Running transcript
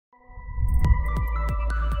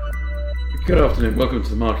Good afternoon, welcome to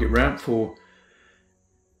the Market Wrap for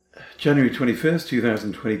January 21st,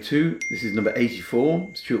 2022. This is number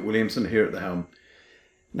 84, Stuart Williamson here at the helm.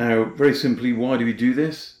 Now, very simply, why do we do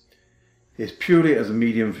this? It's purely as a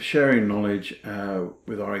medium for sharing knowledge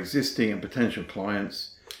with our existing and potential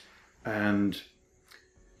clients and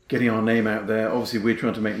getting our name out there. Obviously, we're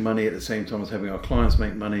trying to make money at the same time as having our clients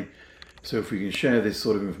make money. So if we can share this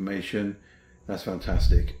sort of information, that's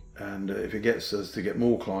fantastic. And if it gets us to get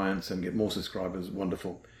more clients and get more subscribers,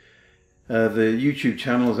 wonderful. The YouTube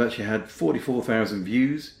channel has actually had 44,000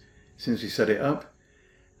 views since we set it up,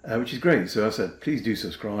 which is great. So I said, please do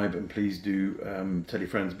subscribe and please do tell your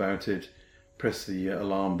friends about it. Press the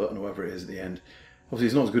alarm button or whatever it is at the end. Obviously,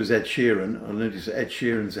 it's not as good as Ed Sheeran. I noticed that Ed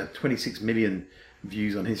Sheeran's had 26 million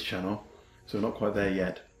views on his channel, so we're not quite there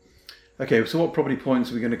yet. Okay, so what property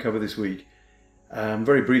points are we going to cover this week?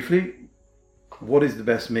 Very briefly, what is the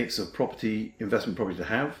best mix of property, investment property to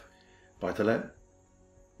have? Buy to let,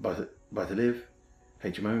 buy to live,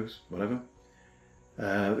 HMOs, whatever.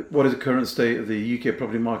 What is the current state of the UK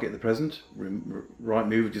property market at the present?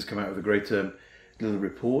 Rightmove have just come out with a great little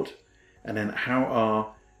report. And then how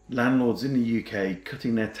are landlords in the UK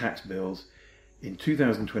cutting their tax bills in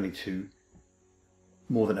 2022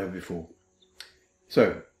 more than ever before?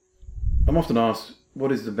 So, I'm often asked,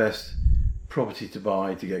 what is the best property to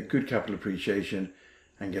buy to get good capital appreciation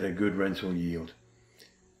and get a good rental yield?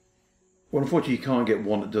 Well, unfortunately, you can't get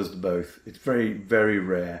one that does the both. It's very, very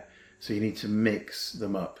rare. So you need to mix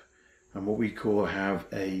them up. And what we call have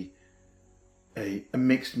a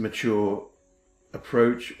mixed mature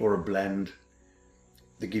approach or a blend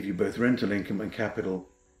that give you both rental income and capital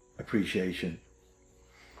appreciation.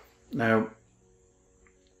 Now,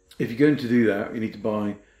 if you're going to do that, you need to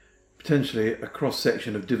buy potentially a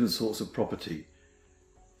cross-section of different sorts of property.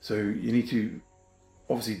 So you need to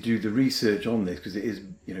obviously do the research on this because it is,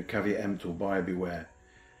 caveat emptor, buyer beware.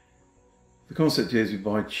 The concept is we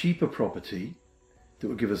buy cheaper property that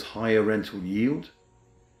will give us higher rental yield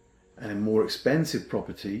and a more expensive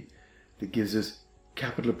property that gives us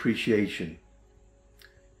capital appreciation.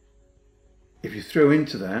 If you throw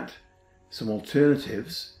into that some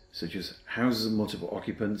alternatives such as houses of multiple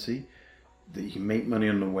occupancy that you can make money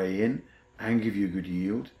on the way in and give you a good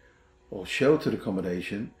yield, or sheltered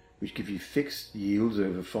accommodation which give you fixed yields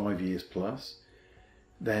over 5 years plus,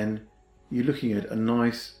 then you're looking at a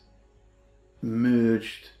nice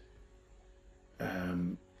merged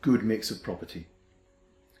good mix of property.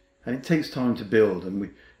 And it takes time to build,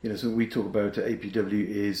 and so what we talk about at APW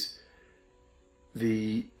is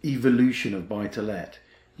the evolution of buy to let.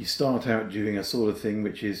 You start out doing a sort of thing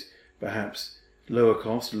which is perhaps lower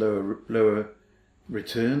cost, lower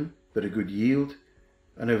return, but a good yield,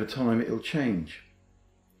 and over time it'll change.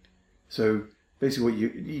 So basically what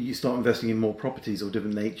you start investing in more properties of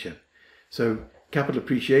different nature. So capital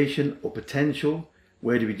appreciation or potential,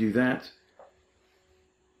 where do we do that?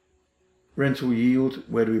 Rental yield,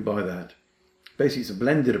 where do we buy that? Basically it's a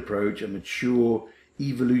blended approach, a mature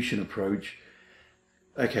evolution approach.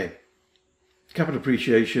 Okay, capital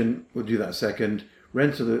appreciation, we'll do that second.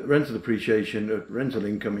 Rental appreciation, rental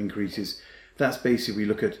income increases. That's basically, we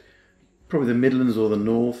look at probably the Midlands or the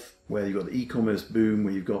North, where you've got the e-commerce boom,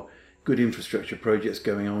 where you've got good infrastructure projects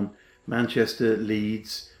going on. Manchester,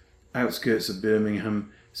 Leeds, outskirts of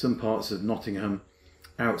Birmingham, some parts of Nottingham,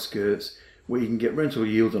 outskirts, where you can get rental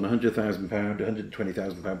yield on £100,000 to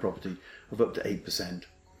 £120,000 property of up to 8%.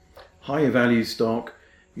 Higher value stock,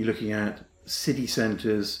 you're looking at city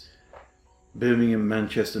centres, Birmingham,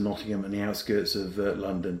 Manchester, Nottingham and the outskirts of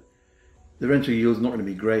London. The rental yield is not going to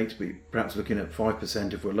be great, but perhaps looking at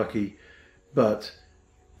 5% if we're lucky, but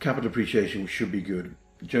capital appreciation should be good.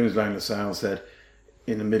 Jones Lang LaSalle said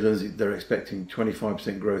in the Midlands they're expecting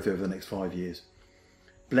 25% growth over the next 5 years.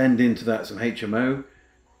 Blend into that some HMO,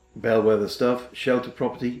 bellwether stuff, shelter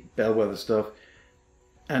property, bellwether stuff,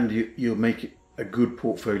 and you'll make it a good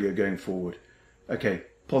portfolio going forward. Okay,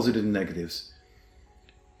 positives and negatives.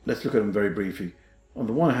 Let's look at them very briefly. On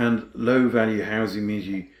the one hand, low value housing means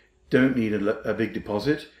you don't need a big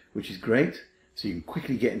deposit, which is great, so you can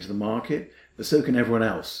quickly get into the market, but so can everyone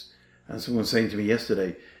else. And someone was saying to me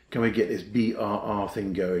yesterday, can we get this BRR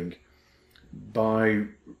thing going? Buy,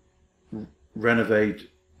 renovate,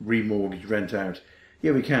 remortgage, rent out.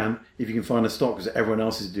 Yeah, we can, if you can find a stock because everyone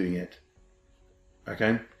else is doing it.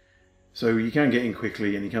 Okay? So you can get in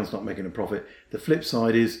quickly and you can start making a profit. The flip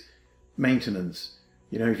side is maintenance.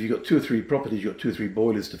 If you've got 2 or 3 properties, you've got 2 or 3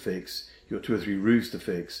 boilers to fix, you've got 2 or 3 roofs to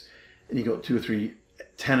fix, and you've got 2 or 3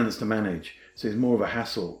 tenants to manage. So there's more of a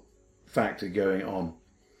hassle factor going on.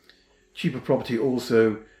 Cheaper property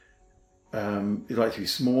also is likely to be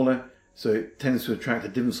smaller, so it tends to attract a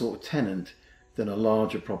different sort of tenant than a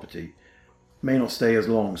larger property. May not stay as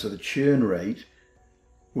long, so the churn rate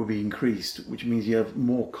will be increased, which means you have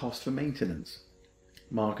more cost for maintenance,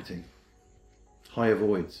 marketing, higher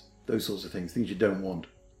voids, those sorts of things you don't want.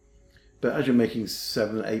 But as you're making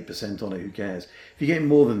 7 8% on it, who cares? If you're getting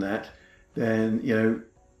more than that, then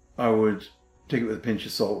I would take it with a pinch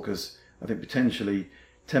of salt, because I think potentially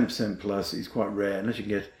 10% plus is quite rare, unless you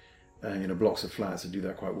can get blocks of flats that do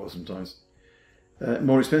that quite well sometimes.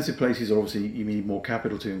 More expensive places, obviously you need more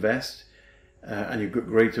capital to invest, and you've got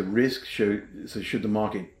greater risk. So should the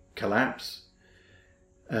market collapse,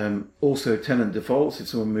 also tenant defaults, if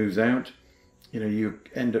someone moves out, you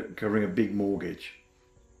end up covering a big mortgage.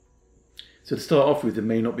 So to start off with, there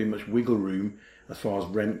may not be much wiggle room as far as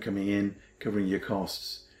rent coming in, covering your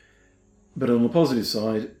costs. But on the positive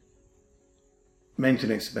side,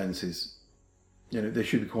 maintenance expenses, they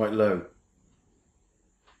should be quite low.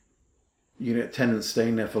 You get tenants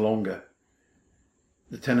staying there for longer.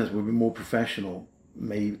 The tenants will be more professional,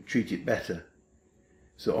 may treat it better.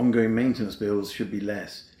 So ongoing maintenance bills should be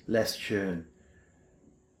less churn.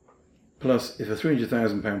 Plus, if a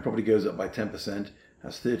 £300,000 property goes up by 10%,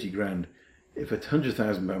 that's 30 grand. If a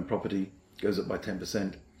 £100,000 property goes up by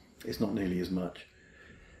 10%, it's not nearly as much.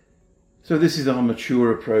 So this is our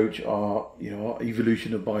mature approach, our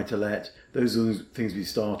evolution of buy-to-let. Those are the things we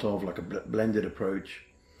start off, like a blended approach.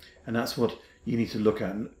 And that's what you need to look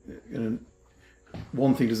at.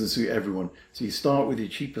 One thing doesn't suit everyone. So you start with your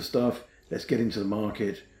cheaper stuff, let's get into the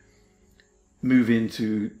market, move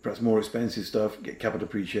into perhaps more expensive stuff, get capital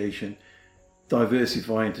appreciation,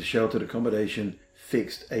 diversify into sheltered accommodation,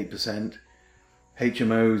 fixed 8%,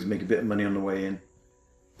 HMOs, make a bit of money on the way in,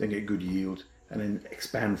 then get good yield, and then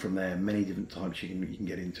expand from there. Many different types you can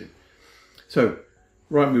get into. So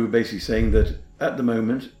Rightmove are basically saying that at the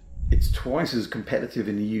moment it's twice as competitive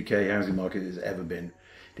in the UK housing market as it's ever been.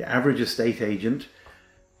 The average estate agent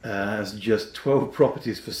has just 12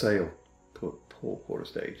 properties for sale. Poor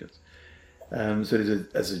estate agents. So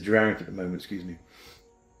there's a drought at the moment, excuse me.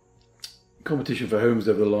 Competition for homes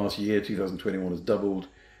over the last year, 2021, has doubled.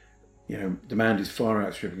 Demand is far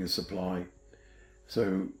outstripping the supply.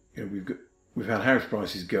 So we've had house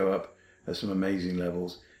prices go up at some amazing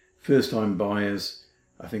levels. First-time buyers,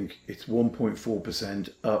 I think it's 1.4%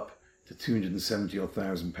 up to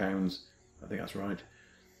 £270,000. I think that's right.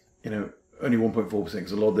 Only 1.4%,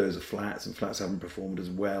 because a lot of those are flats, and flats haven't performed as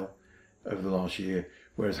well over the last year.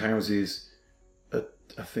 Whereas houses at,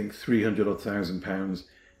 I think, £300,000,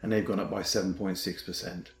 and they've gone up by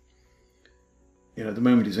 7.6%. At the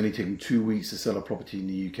moment it's only taking 2 weeks to sell a property in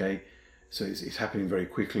the UK, so it's happening very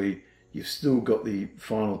quickly. You've still got the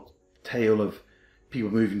final tail of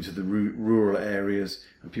people moving to the rural areas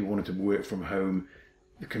and people wanting to work from home.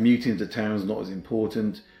 The commuting to town is not as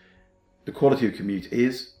important. The quality of commute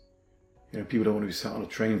is. People don't want to be sat on a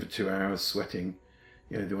train for 2 hours sweating.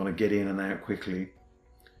 They want to get in and out quickly.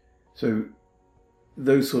 So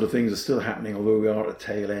those sort of things are still happening, although we are at the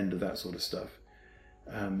tail end of that sort of stuff.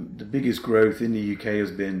 The biggest growth in the UK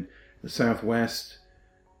has been the southwest,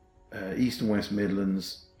 east and west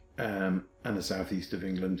Midlands, and the southeast of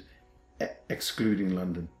England, excluding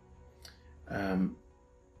London.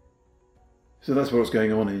 So that's what's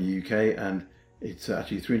going on in the UK, and it's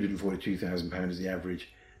actually £342,000 is the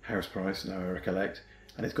average house price, now I recollect,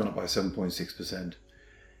 and it's gone up by 7.6%.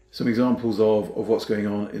 Some examples of what's going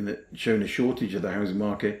on showing a shortage of the housing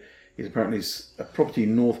market is apparently a property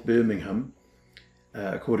in North Birmingham,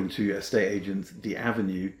 according to estate agent The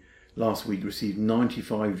Avenue, last week received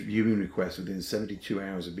 95 viewing requests within 72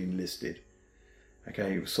 hours of being listed.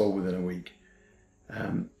 Okay, it was sold within a week.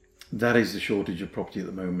 That is the shortage of property at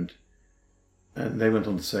the moment. And they went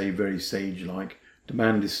on to say, very sage-like,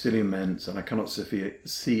 demand is still immense, and I cannot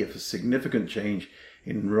see a significant change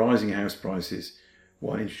in rising house prices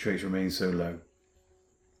while interest rates remain so low.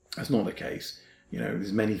 That's not the case.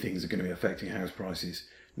 There's many things that are going to be affecting house prices,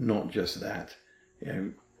 not just that.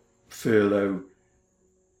 Furlough,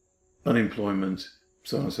 unemployment,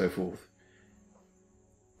 so on and so forth.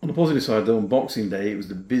 On the positive side, though, on Boxing Day, it was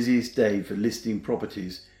the busiest day for listing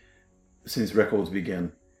properties since records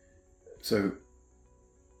began. So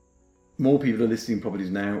more people are listing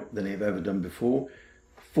properties now than they've ever done before.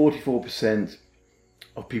 44%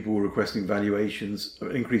 of people were requesting valuations,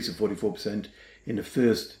 an increase of 44% in the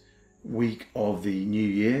first week of the new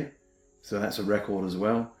year. So that's a record as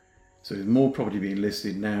well. So there's more property being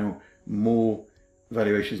listed now, more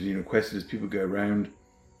valuations being requested as people go around.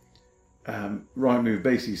 Rightmove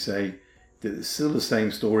basically say that it's still the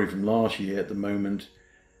same story from last year at the moment,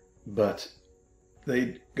 but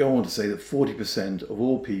they go on to say that 40% of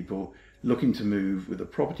all people looking to move with a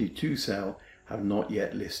property to sell have not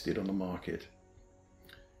yet listed on the market.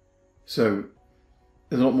 So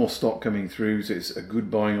there's a lot more stock coming through, so it's a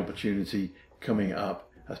good buying opportunity coming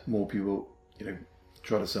up as more people,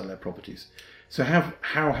 try to sell their properties. So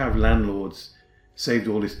how have landlords saved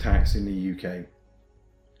all this tax in the UK?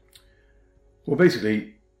 Well,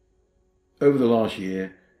 basically, over the last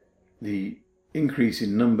year, the increase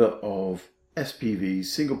in number of SPVs,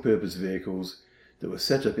 single purpose vehicles, that were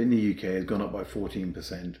set up in the UK has gone up by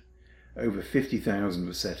 14%. Over 50,000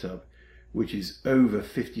 were set up, which is over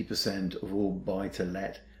 50% of all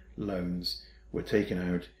buy-to-let loans were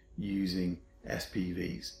taken out using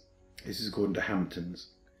SPVs. This is according to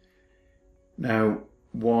Hamptons. Now,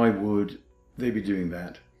 why would they be doing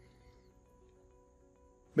that?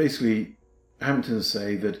 Basically, Hamptons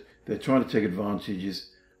say that they're trying to take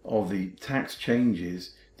advantages of the tax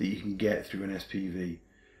changes that you can get through an SPV.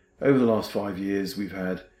 Over the last 5 years, we've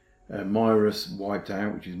had MIRAS wiped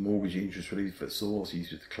out, which is mortgage interest relief at source,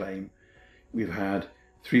 used to claim. We've had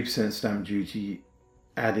 3% stamp duty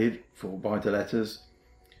added for buy-to-letters.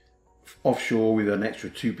 Offshore, we've had an extra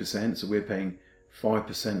 2%, so we're paying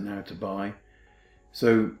 5% now to buy.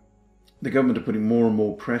 So the government are putting more and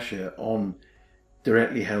more pressure on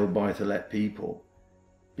directly held buy-to-let people,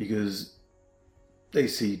 because they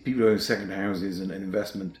see people who own second houses and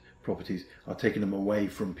investment properties are taking them away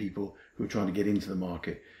from people who are trying to get into the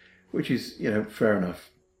market, which is, fair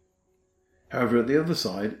enough. However, at the other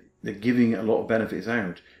side, they're giving a lot of benefits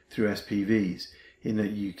out through SPVs, in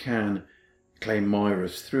that you can claim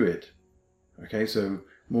MIRAS through it. Okay, so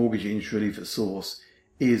mortgage interest relief at source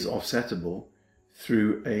is offsettable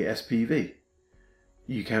through a SPV.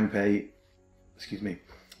 You can pay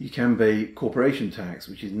corporation tax,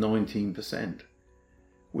 which is 19%,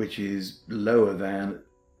 which is lower than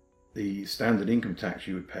the standard income tax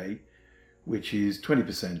you would pay, which is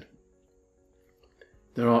 20%.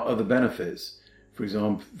 There are other benefits. For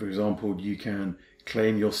example, you can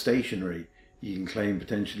claim your stationery. You can claim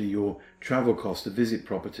potentially your travel cost to visit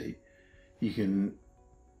property. You can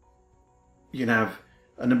have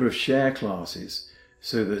a number of share classes,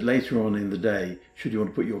 so that later on in the day, should you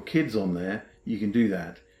want to put your kids on there, you can do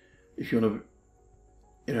that. If you want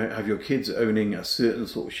to have your kids owning a certain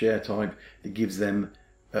sort of share type that gives them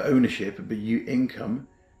ownership but you income,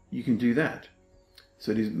 you can do that.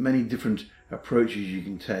 So there's many different approaches you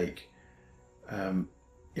can take.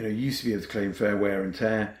 You used to be able to claim fair wear and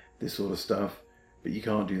tear, this sort of stuff, but you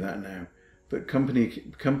can't do that now. But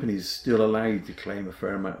companies still allow you to claim a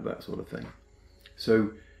fair amount of that sort of thing.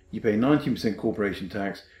 So you pay 19% corporation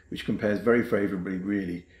tax, which compares very favourably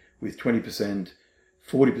really with 20%,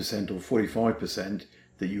 40% or 45%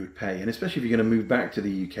 that you would pay. And especially if you're going to move back to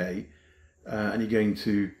the UK and you're going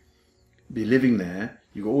to be living there,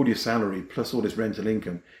 you've got all your salary plus all this rental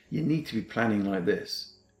income, you need to be planning like this.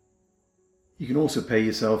 You can also pay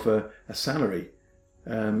yourself a salary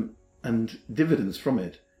and dividends from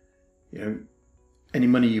it. Any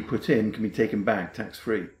money you put in can be taken back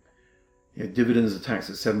tax-free. Dividends are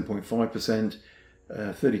taxed at 7.5%,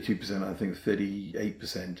 32%, I think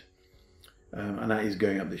 38%. And that is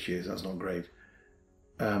going up this year, so that's not great.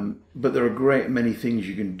 But there are a great many things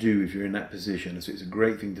you can do if you're in that position, so it's a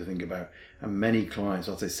great thing to think about. And many clients,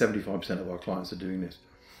 I'd say 75% of our clients are doing this.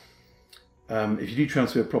 If you do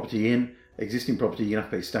transfer property in, existing property, you're going to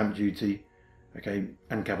have to pay stamp duty, okay,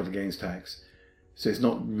 and capital gains tax. So it's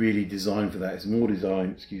not really designed for that. It's more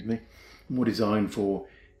designed for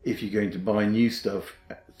if you're going to buy new stuff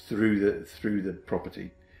through the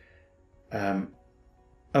property. As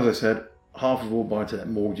I said, half of all buy-to-let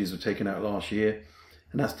mortgages were taken out last year,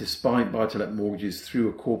 and that's despite buy-to-let mortgages through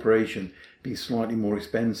a corporation being slightly more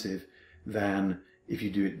expensive than if you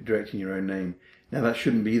do it direct in your own name. Now that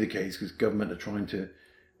shouldn't be the case, because government are trying to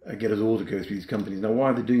get us all to go through these companies. Now why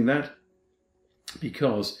are they doing that?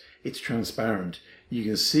 Because it's transparent. You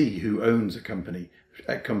can see who owns a company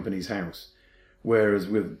at company's house. Whereas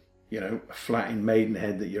with a flat in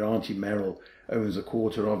Maidenhead that your Auntie Merrill owns a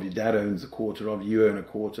quarter of, your dad owns a quarter of, you own a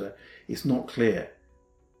quarter, it's not clear.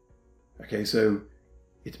 Okay, so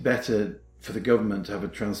it's better for the government to have a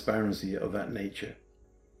transparency of that nature.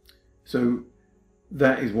 So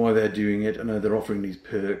that is why they're doing it. I know they're offering these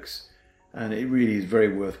perks, and it really is very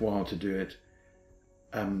worthwhile to do it.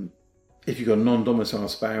 If you've got a non-domicile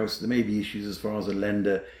spouse, there may be issues as far as a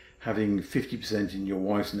lender having 50% in your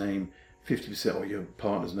wife's name, 50% or your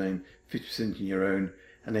partner's name, 50% in your own,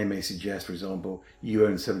 and they may suggest, for example, you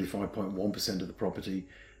own 75.1% of the property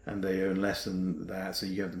and they own less than that, so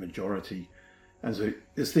you have the majority. And so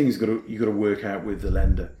there's things you've got to work out with the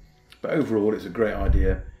lender. But overall, it's a great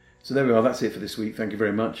idea. So there we are. That's it for this week. Thank you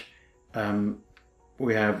very much.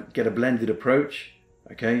 We have Get a Blended Approach,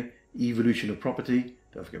 okay, Evolution of Property.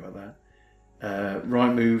 Don't forget about that.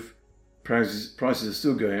 Rightmove, Prices are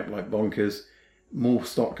still going up like bonkers. More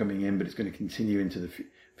stock coming in, but it's going to continue into the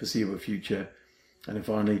foreseeable future. And then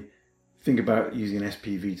finally, think about using an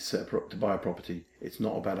SPV to buy a property. It's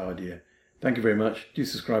not a bad idea. Thank you very much. Do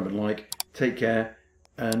subscribe and like. Take care,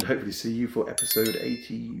 and hopefully see you for episode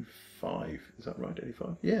 85. Is that right?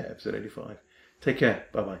 85? Yeah, episode 85. Take care.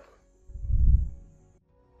 Bye-bye.